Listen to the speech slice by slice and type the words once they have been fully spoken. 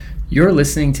You're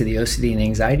listening to the OCD and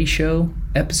Anxiety Show,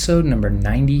 episode number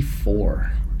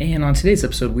 94. And on today's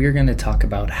episode, we are going to talk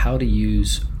about how to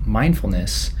use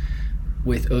mindfulness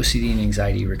with OCD and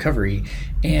anxiety recovery.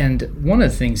 And one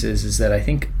of the things is that I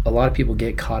think a lot of people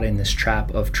get caught in this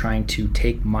trap of trying to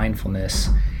take mindfulness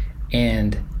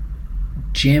and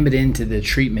jam it into the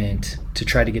treatment to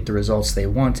try to get the results they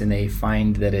want, and they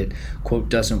find that it, quote,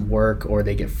 doesn't work, or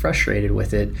they get frustrated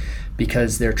with it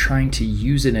because they're trying to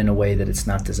use it in a way that it's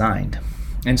not designed.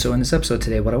 And so in this episode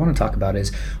today, what I want to talk about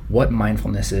is what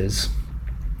mindfulness is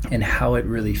and how it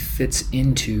really fits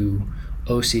into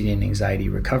OCD and anxiety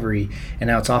recovery, and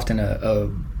how it's often a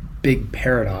big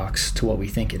paradox to what we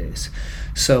think it is.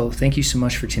 So thank you so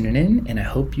much for tuning in, and I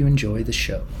hope you enjoy the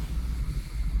show.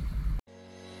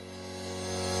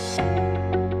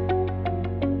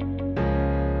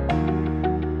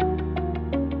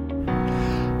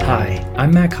 Hi,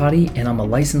 I'm Matt Cotty, and I'm a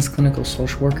licensed clinical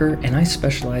social worker, and I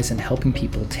specialize in helping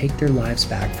people take their lives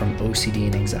back from OCD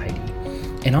and anxiety.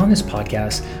 And on this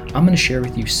podcast, I'm going to share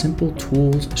with you simple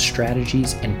tools,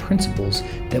 strategies, and principles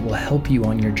that will help you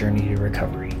on your journey to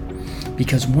recovery.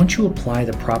 Because once you apply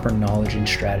the proper knowledge and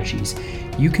strategies,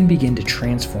 you can begin to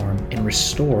transform and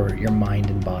restore your mind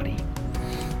and body.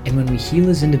 And when we heal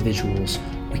as individuals,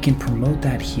 we can promote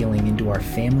that healing into our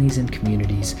families and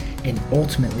communities and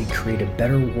ultimately create a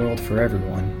better world for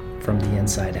everyone from the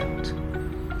inside out.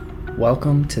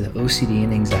 Welcome to the OCD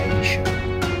and Anxiety Show.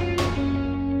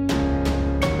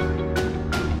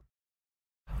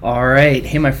 All right.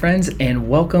 Hey, my friends, and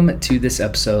welcome to this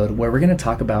episode where we're going to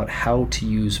talk about how to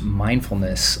use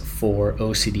mindfulness for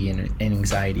OCD and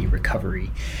anxiety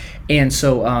recovery. And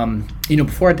so,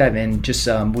 before I dive in, just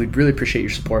we'd really appreciate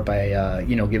your support by,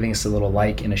 giving us a little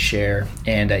like and a share,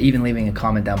 and even leaving a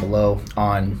comment down below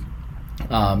on,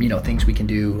 things we can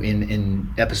do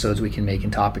in episodes we can make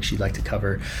and topics you'd like to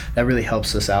cover. That really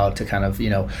helps us out to kind of,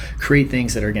 create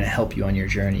things that are going to help you on your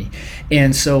journey.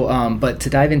 And so, but to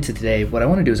dive into today, what I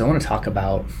want to do is I want to talk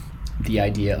about the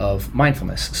idea of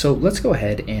mindfulness. So let's go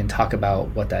ahead and talk about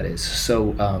what that is.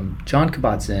 So Jon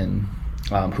Kabat-Zinn,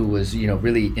 who was,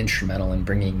 really instrumental in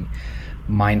bringing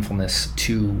mindfulness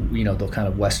to, the kind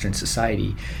of Western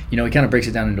society, he kind of breaks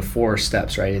it down into 4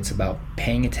 steps, right? It's about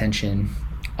paying attention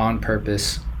on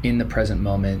purpose, in the present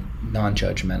moment,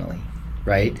 non-judgmentally,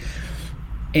 right?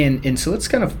 And so let's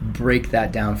kind of break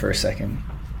that down for a second.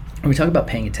 When we talk about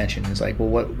paying attention, it's like, well,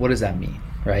 what does that mean,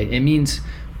 right? It means,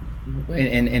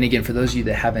 and again, for those of you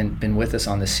that haven't been with us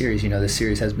on this series, this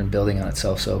series has been building on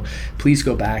itself. So please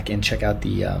go back and check out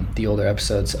the older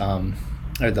episodes,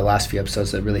 or the last few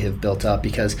episodes that really have built up,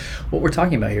 because what we're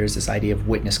talking about here is this idea of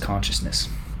witness consciousness.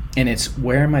 And it's,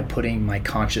 where am I putting my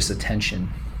conscious attention?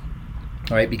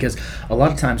 All right, because a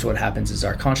lot of times what happens is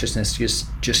our consciousness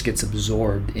just gets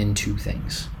absorbed into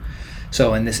things.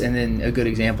 So and then a good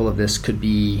example of this could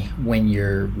be when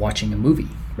you're watching a movie,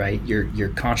 right? Your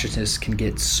consciousness can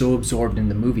get so absorbed in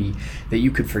the movie that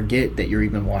you could forget that you're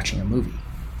even watching a movie,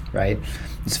 right?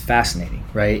 It's fascinating,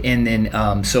 right? And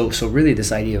then so really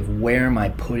this idea of, where am I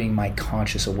putting my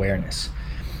conscious awareness?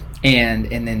 And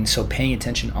then so paying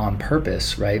attention on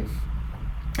purpose, right?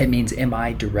 It means, am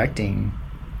I directing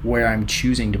where I'm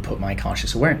choosing to put my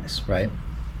conscious awareness, right?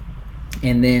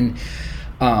 And then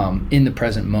in the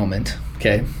present moment,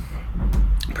 okay,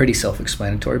 pretty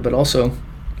self-explanatory, but also,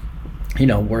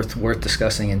 worth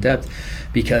discussing in depth,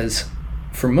 because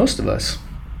for most of us,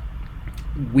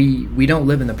 we don't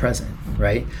live in the present,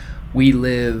 right? We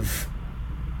live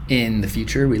in the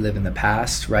future, we live in the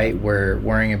past, right? We're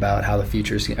worrying about how the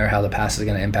future is, or how the past is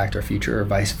going to impact our future, or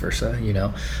vice versa,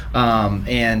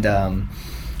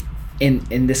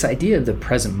 And this idea of the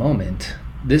present moment,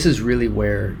 this is really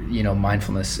where,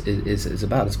 mindfulness is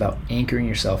about. It's about anchoring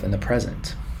yourself in the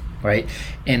present, right?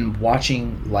 And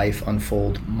watching life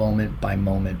unfold moment by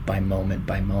moment by moment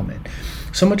by moment.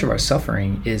 So much of our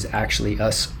suffering is actually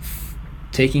us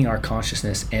taking our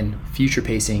consciousness and future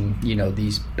pacing,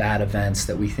 these bad events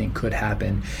that we think could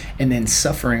happen, and then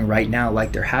suffering right now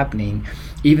like they're happening,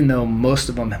 even though most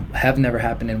of them have never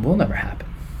happened and will never happen.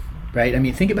 Right? I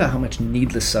mean, think about how much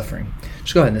needless suffering.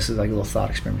 Just go ahead, and this is like a little thought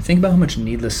experiment. Think about how much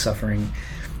needless suffering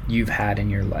you've had in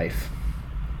your life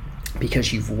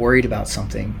because you've worried about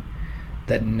something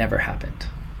that never happened.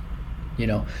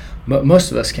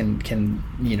 Most of us can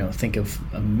think of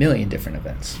a million different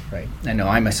events, right? I know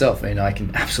I myself, I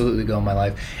can absolutely go in my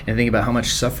life and think about how much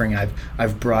suffering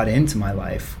I've brought into my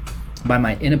life by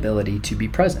my inability to be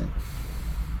present.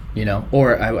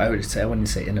 Or I would say, I wouldn't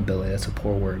say inability, that's a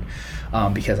poor word,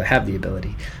 because I have the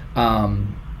ability,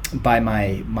 by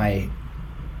my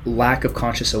lack of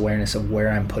conscious awareness of where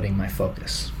I'm putting my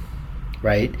focus,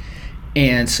 right?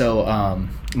 And so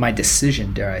my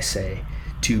decision, dare I say,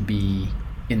 to be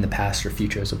in the past or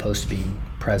future as opposed to being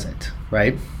present,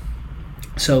 right?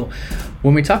 So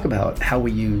when we talk about how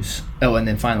we use, and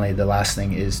then finally the last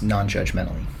thing is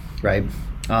non-judgmentally, right?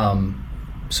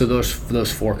 So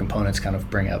those four components kind of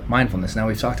bring up mindfulness. Now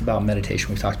we've talked about meditation,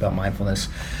 we've talked about mindfulness,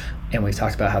 and we've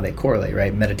talked about how they correlate,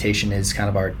 right? Meditation is kind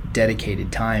of our dedicated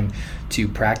time to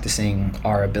practicing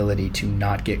our ability to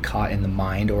not get caught in the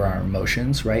mind or our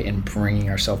emotions, right? And bringing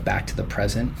ourselves back to the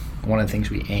present. One of the things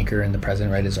we anchor in the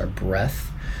present, right, is our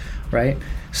breath, right?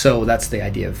 So that's the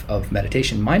idea of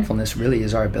meditation. Mindfulness really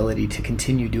is our ability to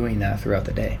continue doing that throughout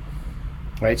the day,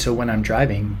 right? So when I'm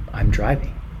driving.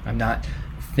 I'm not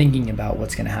thinking about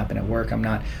what's going to happen at work. I'm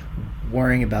not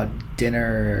worrying about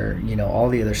dinner, all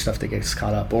the other stuff that gets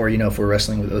caught up. Or, if we're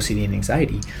wrestling with OCD and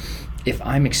anxiety, if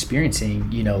I'm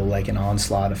experiencing, like an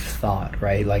onslaught of thought,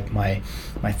 right? Like my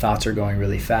thoughts are going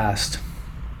really fast.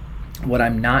 What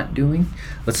I'm not doing,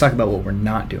 let's talk about what we're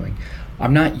not doing.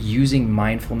 I'm not using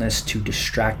mindfulness to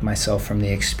distract myself from the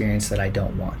experience that I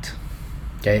don't want.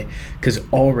 Okay? Because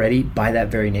already, by that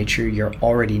very nature, you're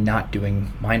already not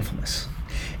doing mindfulness.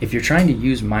 If you're trying to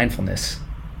use mindfulness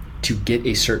to get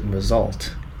a certain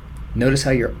result, notice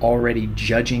how you're already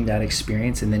judging that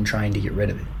experience and then trying to get rid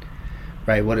of it,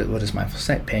 right? What is mindfulness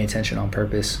say? Paying attention on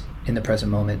purpose, in the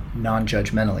present moment,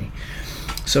 non-judgmentally.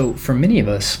 So for many of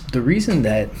us, the reason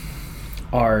that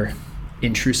our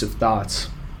intrusive thoughts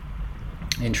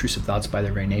by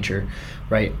their very nature,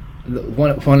 right?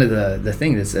 One of the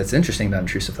things that's interesting about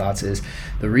intrusive thoughts is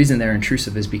the reason they're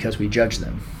intrusive is because we judge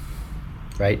them,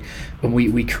 right? When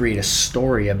we create a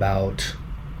story about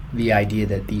the idea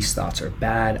that these thoughts are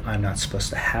bad, I'm not supposed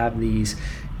to have these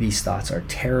thoughts are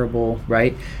terrible,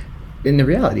 right? And the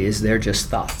reality is they're just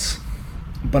thoughts.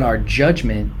 But our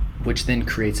judgment, which then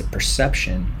creates a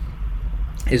perception,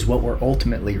 is what we're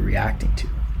ultimately reacting to.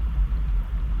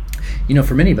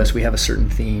 For many of us, we have a certain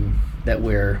theme that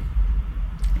we're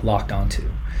locked onto,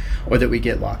 or that we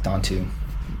get locked onto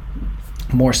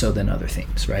more so than other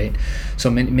themes, right? So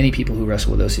many people who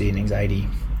wrestle with OCD and anxiety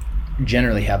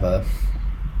generally have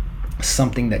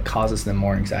something that causes them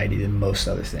more anxiety than most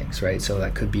other things, right? So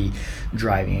that could be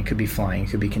driving, it could be flying, it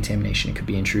could be contamination, it could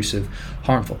be intrusive,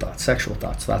 harmful thoughts, sexual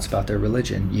thoughts about their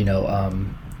religion,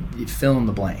 fill in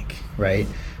the blank, right?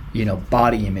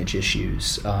 Body image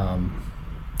issues.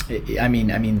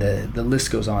 The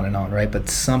list goes on and on, right? But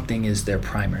something is their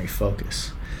primary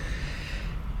focus.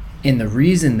 And the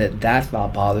reason that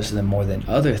thought bothers them more than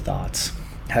other thoughts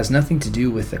has nothing to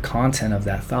do with the content of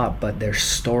that thought, but their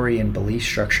story and belief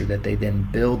structure that they then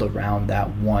build around that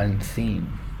one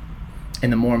theme.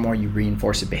 And the more and more you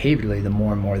reinforce it behaviorally, the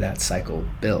more and more that cycle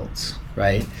builds,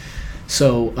 right?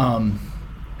 So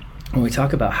when we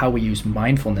talk about how we use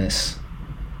mindfulness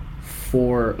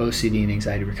for OCD and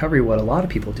anxiety recovery, what a lot of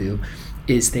people do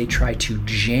is they try to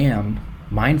jam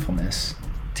mindfulness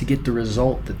to get the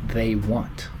result that they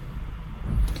want.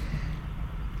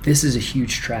 This is a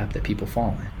huge trap that people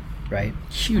fall in, right?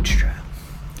 Huge trap.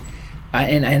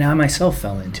 I myself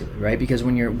fell into it, right? Because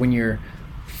when you're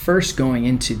first going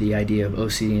into the idea of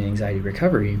OCD and anxiety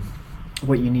recovery,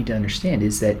 what you need to understand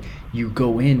is that you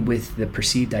go in with the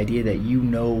perceived idea that you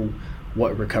know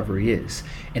what recovery is.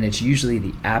 And it's usually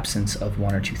the absence of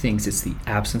one or two things. It's the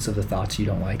absence of the thoughts you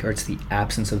don't like, or it's the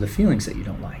absence of the feelings that you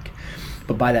don't like.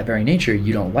 But by that very nature,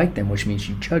 you don't like them, which means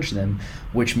you judge them,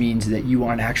 which means that you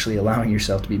aren't actually allowing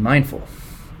yourself to be mindful.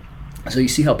 So you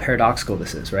see how paradoxical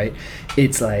this is, right?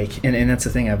 It's like, and that's the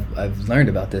thing I've learned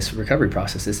about this recovery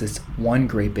process, is it's one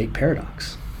great big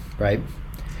paradox, right?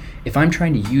 If I'm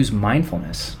trying to use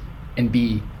mindfulness and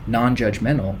be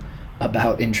non-judgmental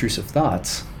about intrusive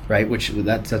thoughts, right, which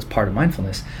that's part of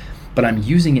mindfulness, but I'm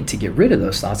using it to get rid of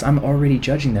those thoughts, I'm already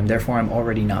judging them, therefore I'm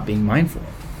already not being mindful.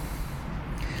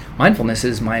 Mindfulness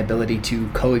is my ability to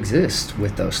coexist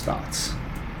with those thoughts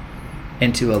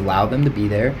and to allow them to be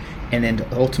there, and then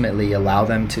to ultimately allow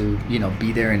them to,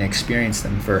 be there and experience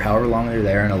them for however long they're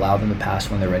there, and allow them to pass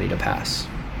when they're ready to pass.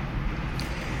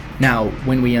 Now,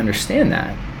 when we understand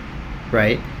that,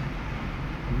 right,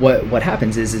 what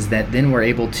happens is that then we're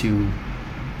able to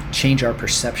change our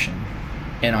perception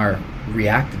and our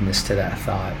reactiveness to that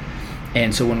thought.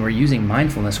 And so when we're using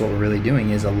mindfulness, what we're really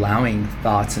doing is allowing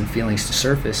thoughts and feelings to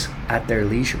surface at their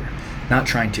leisure, not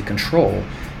trying to control.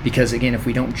 Because again, if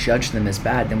we don't judge them as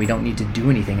bad, then we don't need to do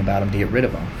anything about them to get rid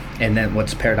of them. And then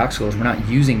what's paradoxical is we're not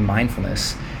using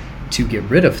mindfulness to get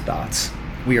rid of thoughts.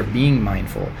 We are being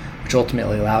mindful, which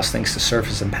ultimately allows things to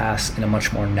surface and pass in a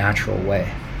much more natural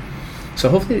way. So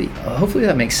hopefully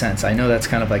that makes sense. I know that's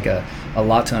kind of like a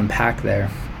lot to unpack there,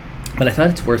 but I thought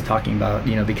it's worth talking about,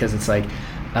 because it's like,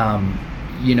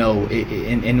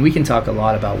 and we can talk a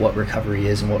lot about what recovery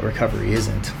is and what recovery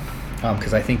isn't,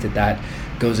 because I think that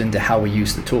goes into how we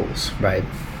use the tools, right?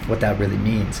 What that really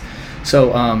means.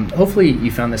 So hopefully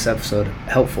you found this episode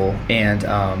helpful, and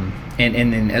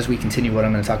then as we continue, what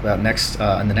I'm going to talk about next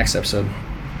in the next episode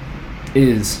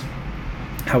is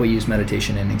how we use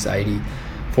meditation and anxiety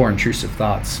for intrusive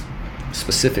thoughts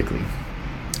specifically.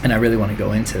 And I really want to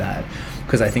go into that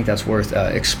because I think that's worth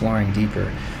exploring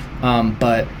deeper.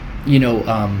 But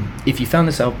if you found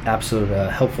this episode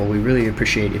helpful, we really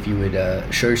appreciate if you would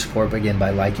show your support again by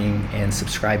liking and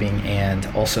subscribing, and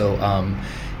also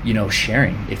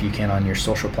sharing if you can on your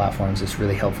social platforms. It's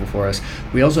really helpful for us.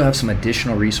 We also have some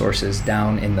additional resources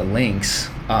down in the links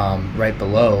right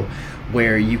below,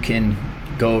 where you can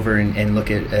go over and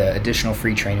look at additional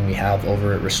free training we have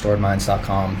over at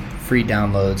restoredminds.com, free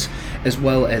downloads, as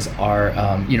well as our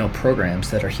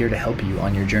programs that are here to help you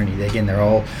on your journey. Again, they're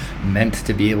all meant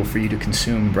to be able for you to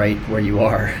consume right where you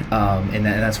are, and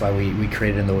that's why we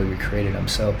created them the way we created them.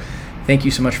 So thank you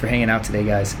so much for hanging out today,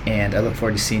 guys, and I look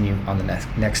forward to seeing you on the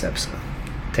next episode.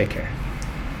 Take care.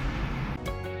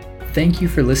 Thank you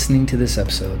for listening to this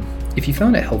episode. If you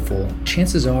found it helpful,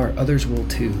 chances are others will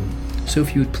too. So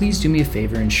if you would please do me a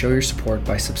favor and show your support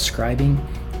by subscribing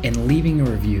and leaving a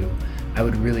review, I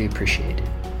would really appreciate it.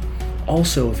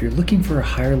 Also, if you're looking for a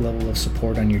higher level of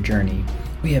support on your journey,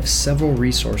 we have several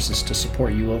resources to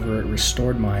support you over at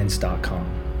restoredminds.com.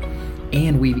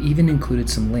 And we've even included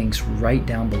some links right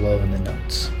down below in the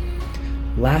notes.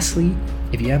 Lastly,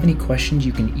 if you have any questions,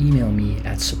 you can email me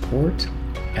at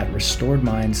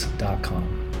support@restoredminds.com.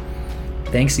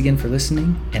 Thanks again for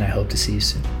listening, and I hope to see you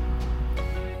soon.